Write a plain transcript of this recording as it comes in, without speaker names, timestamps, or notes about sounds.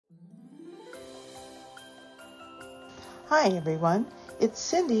Hi everyone, it's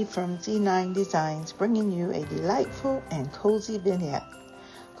Cindy from Z9 Designs bringing you a delightful and cozy vignette.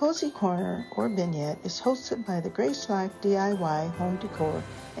 Cozy Corner or Vignette is hosted by the Grace Life DIY Home Decor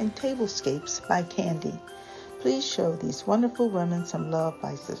and Tablescapes by Candy. Please show these wonderful women some love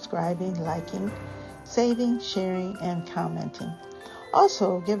by subscribing, liking, saving, sharing, and commenting.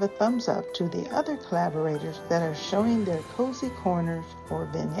 Also, give a thumbs up to the other collaborators that are showing their cozy corners or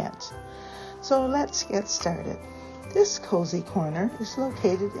vignettes. So let's get started. This cozy corner is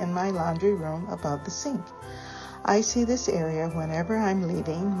located in my laundry room above the sink. I see this area whenever I'm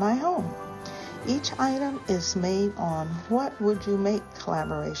leaving my home. Each item is made on What Would You Make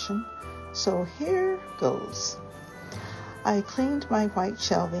collaboration, so here goes. I cleaned my white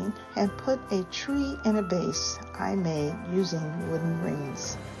shelving and put a tree in a vase I made using wooden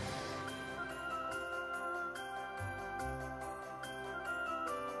rings.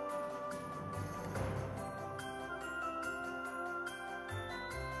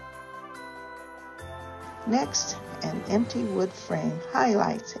 Next, an empty wood frame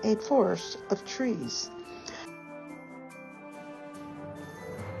highlights a forest of trees.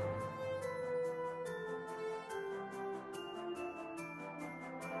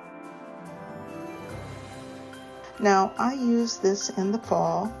 Now, I use this in the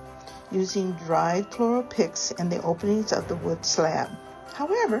fall using dried floral picks in the openings of the wood slab.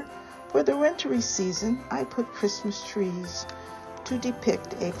 However, for the wintry season, I put Christmas trees to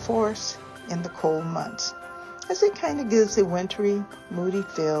depict a forest in the cold months, as it kind of gives a wintry, moody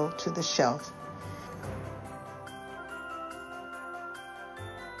feel to the shelf.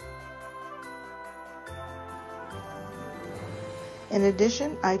 In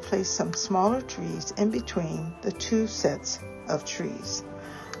addition, I placed some smaller trees in between the two sets of trees.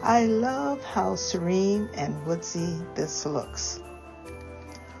 I love how serene and woodsy this looks.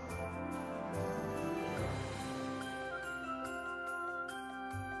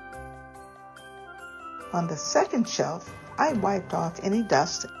 On the second shelf, I wiped off any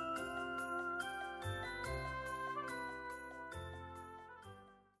dust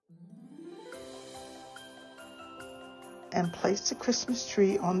and placed the Christmas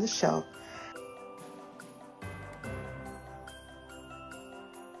tree on the shelf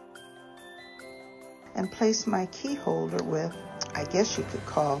and placed my key holder with, I guess you could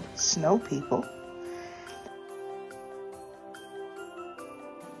call, snow people.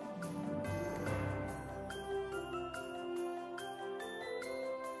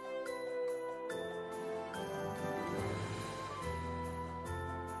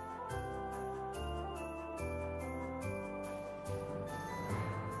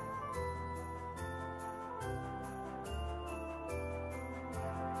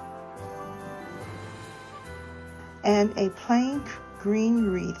 And a plain green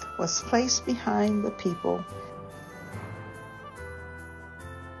wreath was placed behind the people.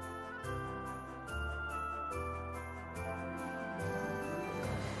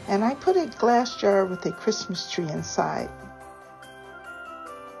 And I put a glass jar with a Christmas tree inside.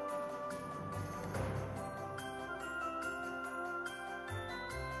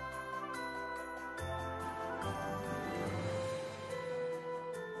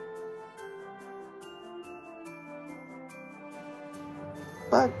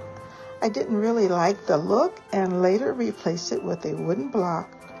 But I didn't really like the look and later replaced it with a wooden block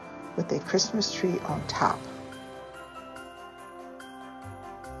with a Christmas tree on top.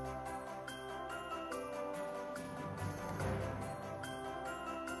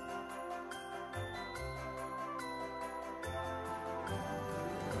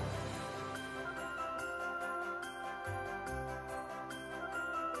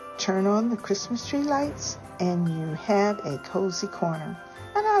 Turn on the Christmas tree lights and you have a cozy corner.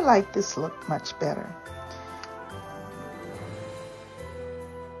 And I like this look much better.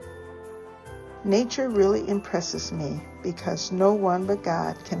 Nature really impresses me because no one but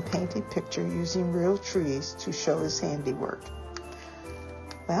God can paint a picture using real trees to show his handiwork.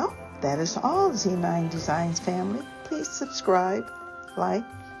 Well, that is all, Z9 Designs family. Please subscribe, like,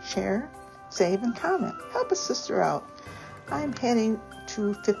 share, save, and comment. Help a sister out. I'm heading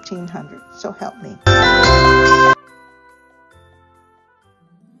to 1,500, so help me.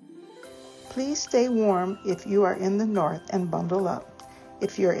 Please stay warm if you are in the north and bundle up.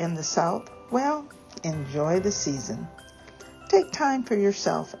 If you're in the south, well, enjoy the season. Take time for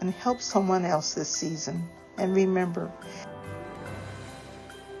yourself and help someone else this season. And remember,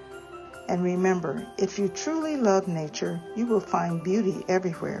 if you truly love nature, you will find beauty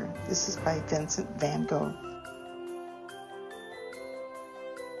everywhere. This is by Vincent van Gogh.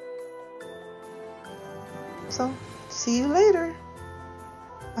 So, see you later.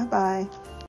 Bye-bye.